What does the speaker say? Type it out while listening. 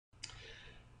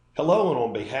Hello, and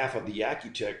on behalf of the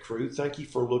Accu-Tech crew, thank you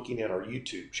for looking at our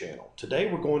YouTube channel.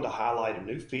 Today we're going to highlight a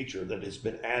new feature that has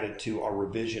been added to our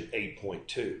revision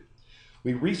 8.2.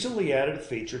 We recently added a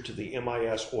feature to the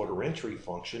MIS order entry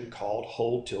function called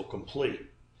Hold Till Complete.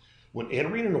 When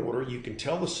entering an order, you can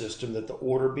tell the system that the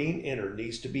order being entered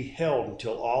needs to be held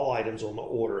until all items on the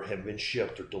order have been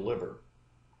shipped or delivered.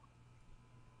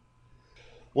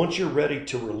 Once you're ready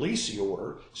to release the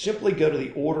order, simply go to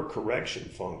the order correction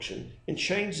function and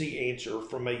change the answer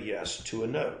from a yes to a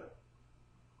no.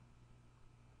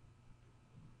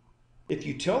 If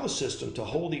you tell the system to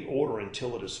hold the order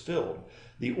until it is filled,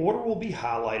 the order will be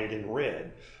highlighted in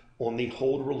red on the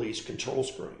Hold Release control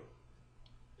screen.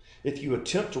 If you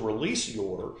attempt to release the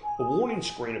order, a warning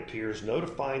screen appears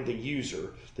notifying the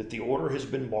user that the order has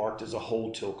been marked as a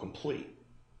Hold Till Complete.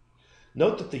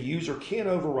 Note that the user can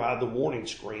override the warning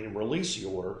screen and release the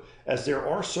order, as there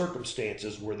are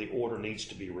circumstances where the order needs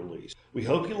to be released. We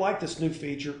hope you like this new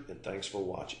feature, and thanks for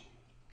watching.